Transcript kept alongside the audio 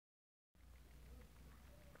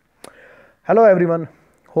Hello everyone,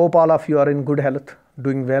 hope all of you are in good health,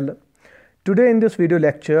 doing well. Today in this video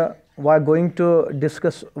lecture, we are going to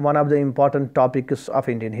discuss one of the important topics of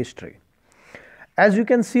Indian history. As you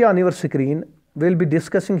can see on your screen, we will be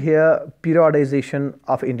discussing here periodization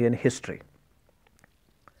of Indian history.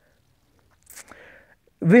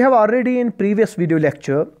 We have already in previous video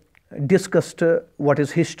lecture discussed what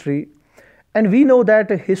is history, and we know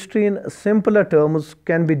that history in simpler terms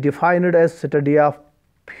can be defined as study of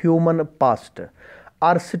human past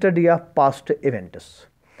or study of past events.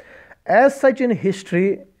 As such, in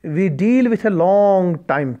history, we deal with a long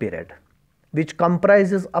time period which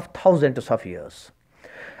comprises of thousands of years.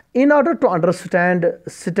 In order to understand,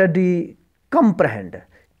 study, comprehend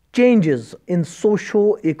changes in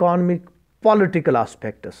socio-economic, political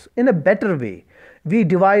aspects in a better way, we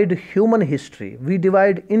divide human history, we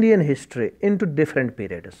divide Indian history into different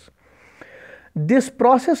periods. This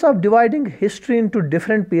process of dividing history into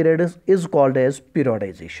different periods is called as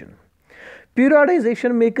periodization.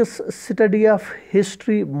 Periodization makes study of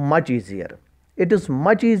history much easier. It is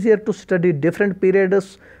much easier to study different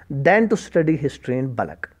periods than to study history in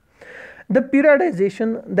bulk. The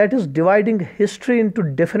periodization, that is dividing history into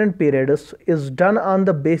different periods, is done on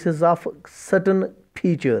the basis of certain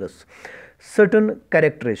features, certain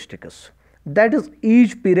characteristics. That is,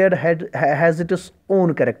 each period has its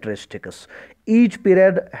own characteristics. Each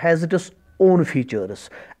period has its own features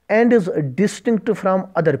and is distinct from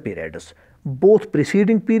other periods, both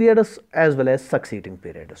preceding periods as well as succeeding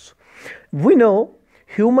periods. We know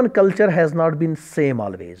human culture has not been same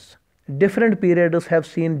always. Different periods have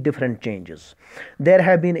seen different changes. There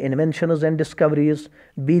have been inventions and discoveries,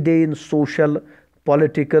 be they in social,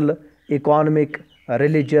 political, economic,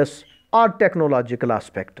 religious, or technological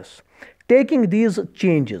aspects. Taking these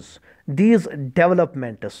changes, these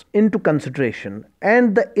developments into consideration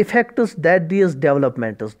and the effects that these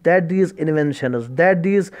developments, that these inventions, that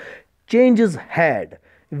these changes had,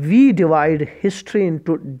 we divide history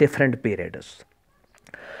into different periods.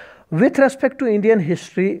 With respect to Indian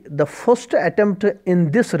history, the first attempt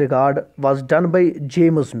in this regard was done by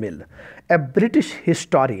James Mill, a British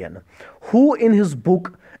historian, who in his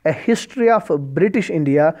book A History of British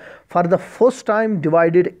India for the first time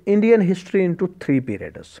divided Indian history into three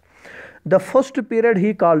periods. The first period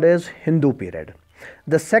he called as Hindu period,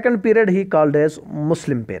 the second period he called as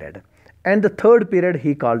Muslim period, and the third period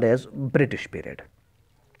he called as British period.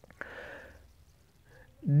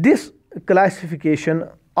 This classification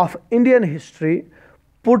of Indian history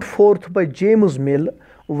put forth by James Mill,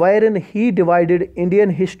 wherein he divided Indian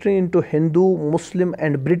history into Hindu, Muslim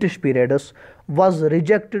and British periods, was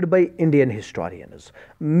rejected by Indian historians,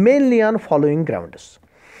 mainly on following grounds.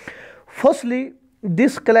 Firstly,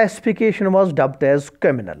 this classification was dubbed as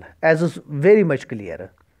communal, as is very much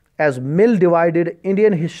clear, as Mill divided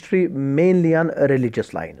Indian history mainly on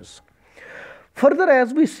religious lines. Further,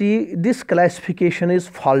 as we see, this classification is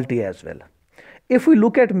faulty as well. If we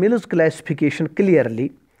look at Mill's classification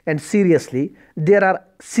clearly and seriously, there are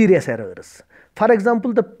serious errors. For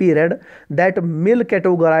example, the period that Mill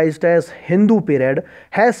categorized as Hindu period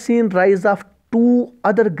has seen rise of two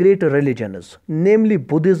other great religions, namely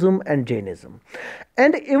Buddhism and Jainism.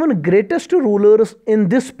 And even greatest rulers in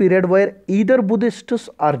this period were either Buddhists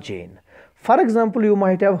or Jain. For example, you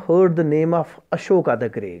might have heard the name of Ashoka the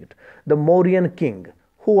Great, the Mauryan king,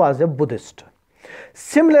 who was a Buddhist.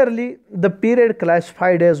 Similarly, the period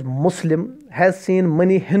classified as Muslim has seen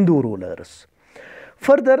many Hindu rulers.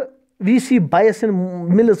 Further, we see bias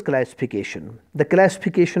in Mill's classification. The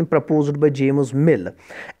classification proposed by James Mill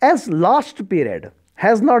as last period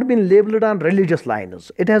has not been labeled on religious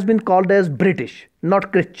lines. It has been called as British,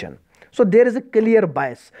 not Christian. So there is a clear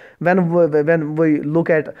bias when we look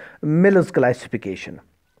at Mill's classification.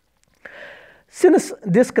 Since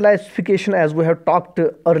this classification, as we have talked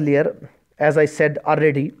earlier, as I said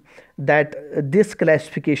already, that this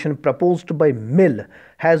classification proposed by Mill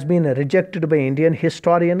has been rejected by Indian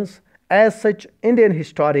historians. As such, Indian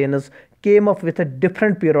historians came up with a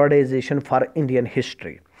different periodization for Indian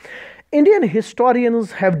history. Indian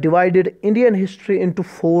historians have divided Indian history into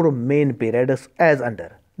four main periods as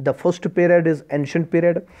under. The first period is ancient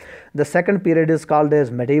period, the second period is called as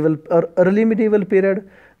medieval or early medieval period,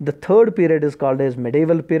 the third period is called as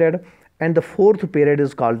medieval period, and the fourth period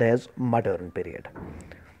is called as modern period.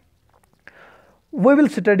 We will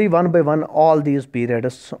study one by one all these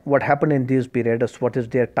periods, what happened in these periods, what is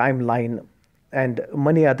their timeline, and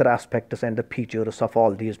many other aspects and the features of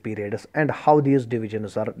all these periods, and how these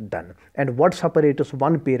divisions are done, and what separates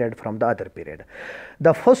one period from the other period.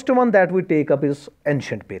 The first one that we take up is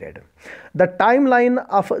ancient period. The timeline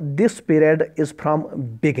of this period is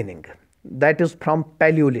from beginning. that is from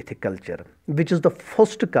Paleolithic culture, which is the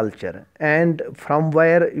first culture and from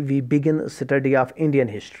where we begin study of Indian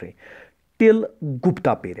history, till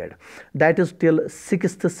Gupta period, that is till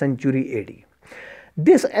 6th century AD.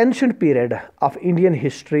 This ancient period of Indian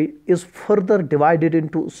history is further divided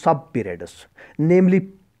into sub-periods, namely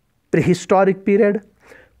prehistoric period,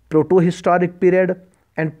 proto-historic period,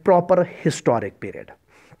 and proper historic period.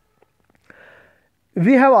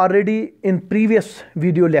 We have already in previous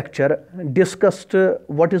video lecture discussed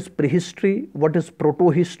what is prehistory, what is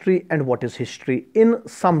proto-history, and what is history in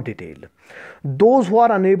some detail. Those who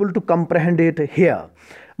are unable to comprehend it here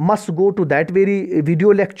must go to that very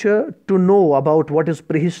video lecture to know about what is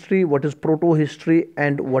prehistory, what is proto-history,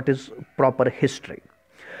 and what is proper history.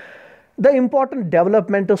 The important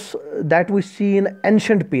developments that we see in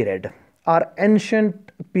ancient period are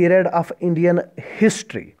ancient period of Indian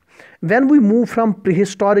history. When we move from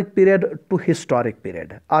prehistoric period to historic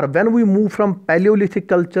period, or when we move from Paleolithic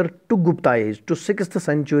culture to Gupta age to 6th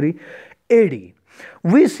century AD,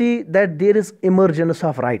 we see that there is emergence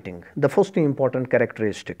of writing, the first important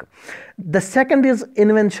characteristic. The second is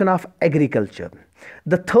invention of agriculture.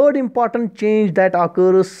 The third important change that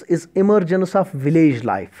occurs is emergence of village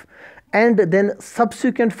life, and then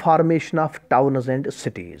subsequent formation of towns and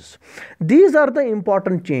cities. These are the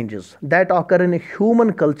important changes that occur in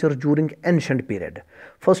human culture during ancient period.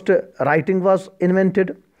 First, writing was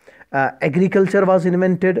invented, agriculture was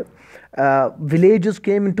invented, villages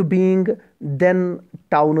came into being, then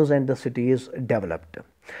towns and the cities developed.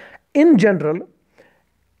 In general,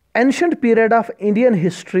 ancient period of Indian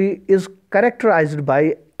history is characterized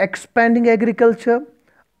by expanding agriculture,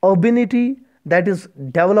 urbanity, that is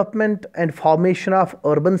development and formation of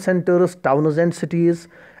urban centers, towns and cities,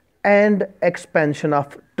 and expansion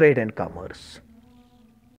of trade and commerce.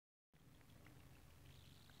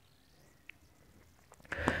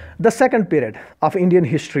 The second period of Indian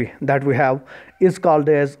history that we have is called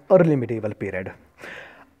as early medieval period.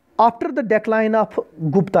 After the decline of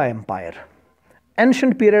Gupta Empire,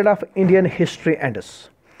 ancient period of Indian history ends.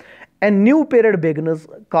 A new period begins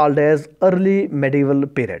called as early medieval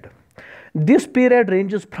period. This period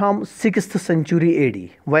ranges from 6th century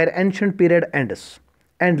AD, where ancient period ends,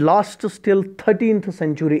 and lasts till 13th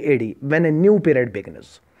century AD, when a new period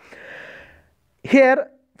begins. Here,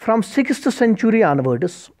 from 6th century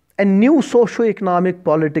onwards, a new socio-economic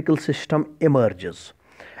political system emerges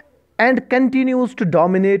and continues to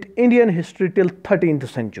dominate Indian history till 13th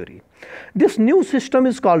century. This new system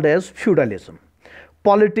is called as feudalism.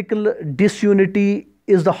 Political disunity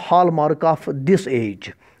is the hallmark of this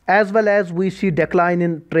age, as well as we see decline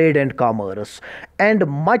in trade and commerce and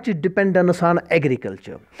much dependence on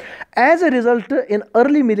agriculture. As a result, in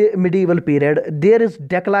early medieval period, there is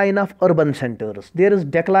decline of urban centers, there is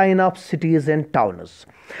decline of cities and towns.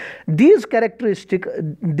 These characteristics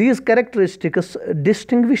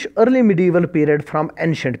distinguish early medieval period from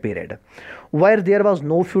ancient period, where there was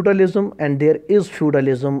no feudalism and there is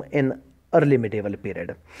feudalism in early medieval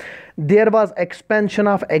period. There was expansion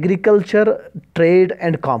of agriculture, trade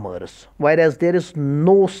and commerce, whereas there is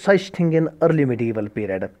no such thing in early medieval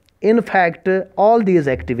period. In fact, all these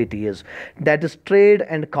activities, that is trade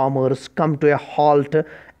and commerce, come to a halt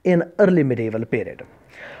in early medieval period.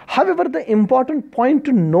 However, the important point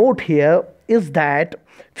to note here is that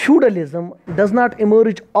feudalism does not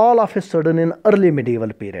emerge all of a sudden in early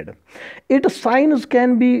medieval period. Its signs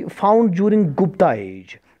can be found during Gupta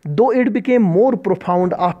age, though it became more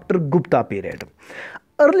profound after Gupta period.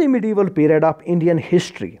 Early medieval period of Indian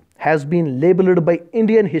history has been labeled by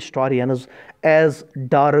Indian historians as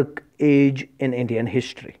dark age in Indian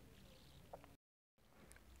history.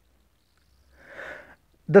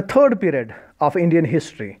 The third period of Indian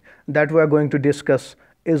history that we are going to discuss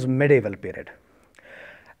is medieval period.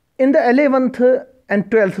 In the 11th and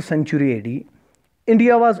 12th century AD,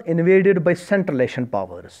 India was invaded by Central Asian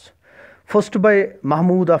powers, first by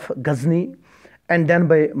Mahmud of Ghazni and then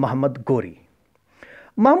by Muhammad Ghori.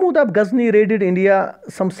 Mahmud of Ghazni raided India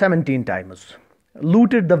some 17 times,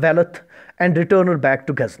 looted the wealth and returned back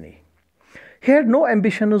to Ghazni. He had no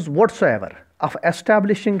ambitions whatsoever of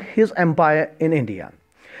establishing his empire in India.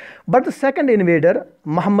 But the second invader,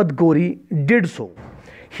 Muhammad Ghori, did so.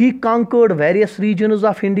 He conquered various regions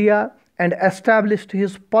of India and established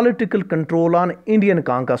his political control on Indian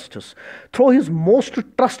conquests through his most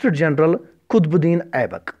trusted general, Qutbuddin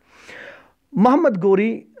Aibak. Muhammad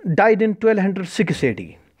Ghori died in 1206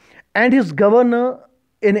 AD, and his governor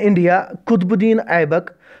in India, Qutbuddin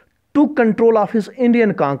Aibak, took control of his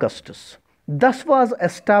Indian conquests. Thus was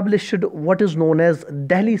established what is known as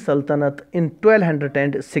Delhi Sultanate in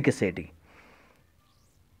 1206 AD.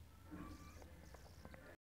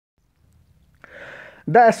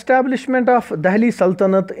 The establishment of Delhi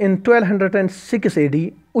Sultanate in 1206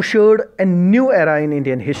 AD ushered a new era in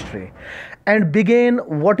Indian history and began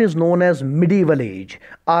what is known as medieval age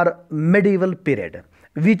or medieval period,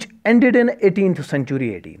 which ended in 18th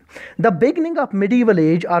century AD. The beginning of medieval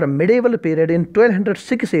age or medieval period in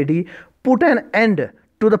 1206 AD put an end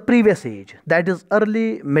to the previous age, that is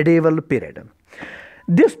early medieval period.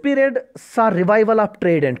 This period saw revival of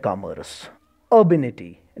trade and commerce,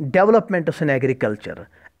 urbanity, developments in agriculture,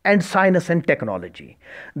 and science and technology,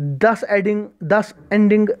 thus ending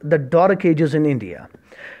the Dark Ages in India.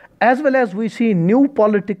 As well as we see new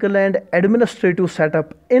political and administrative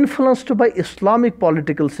setup influenced by Islamic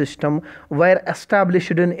political system were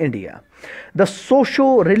established in India. The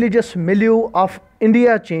socio-religious milieu of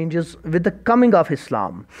India changes with the coming of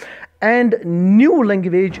Islam and new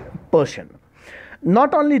language Persian.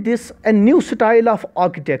 Not only this, a new style of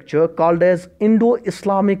architecture called as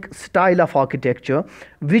Indo-Islamic style of architecture,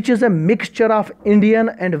 which is a mixture of Indian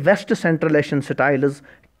and West Central Asian styles,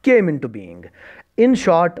 came into being. In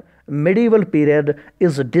short, medieval period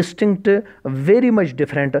is distinct, very much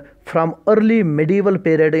different from early medieval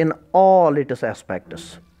period in all its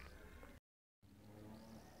aspects.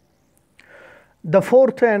 The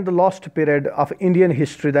fourth and the last period of Indian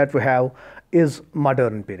history that we have is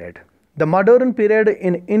modern period. The modern period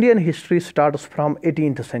in Indian history starts from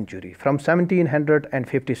 18th century, from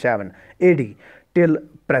 1757 AD till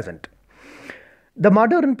present. The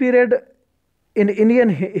modern period in Indian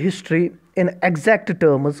history in exact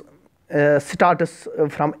terms starts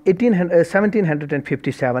from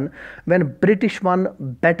 1757 when British won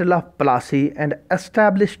Battle of Plassey and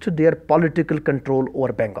established their political control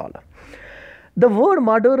over Bengal. The word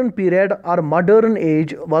modern period or modern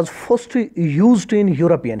age was first used in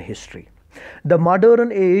European history. The modern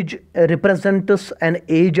age represents an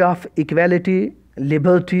age of equality,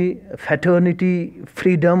 liberty, fraternity,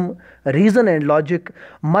 freedom, reason and logic,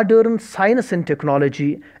 modern science and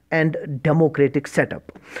technology, and democratic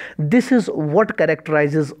setup. This is what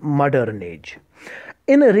characterizes modern age.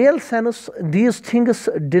 In a real sense, these things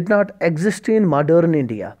did not exist in modern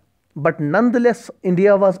India. But nonetheless,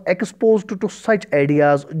 India was exposed to such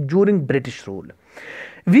ideas during British rule.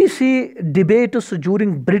 We see debates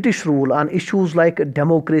during British rule on issues like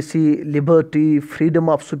democracy, liberty, freedom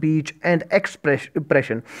of speech and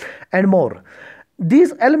expression, and more.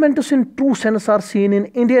 These elements in true sense are seen in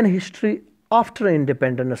Indian history after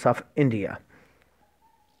independence of India.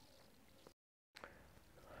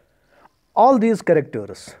 All these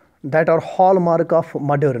characters that are hallmark of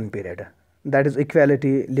modern period, that is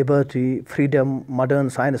equality, liberty, freedom, modern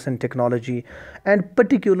science and technology, and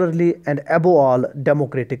particularly and above all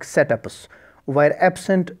democratic setups, were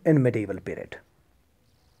absent in medieval period.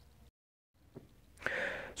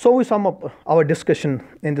 So we sum up our discussion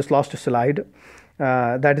in this last slide.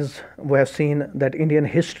 That is, we have seen that Indian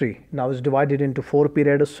history now is divided into four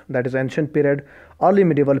periods, that is ancient period, early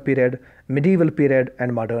medieval period,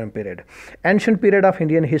 and modern period. Ancient period of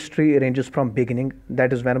Indian history ranges from beginning,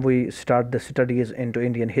 that is when we start the studies into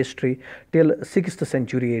Indian history, till 6th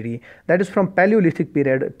century AD, that is from Paleolithic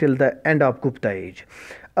period till the end of Gupta age.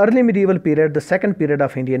 Early medieval period, the second period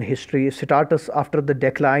of Indian history, starts after the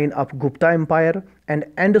decline of Gupta Empire and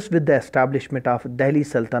ends with the establishment of Delhi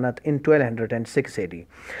Sultanate in 1206 AD.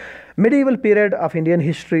 Medieval period of Indian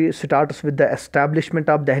history starts with the establishment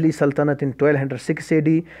of Delhi Sultanate in 1206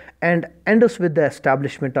 AD and ends with the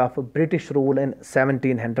establishment of British rule in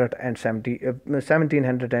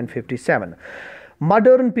 1757.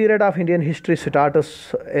 Modern period of Indian history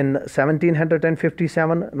starts in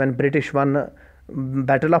 1757 when British won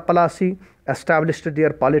Battle of Plassey, established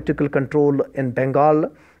their political control in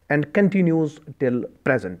Bengal, and continues till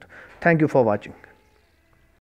present. Thank you for watching.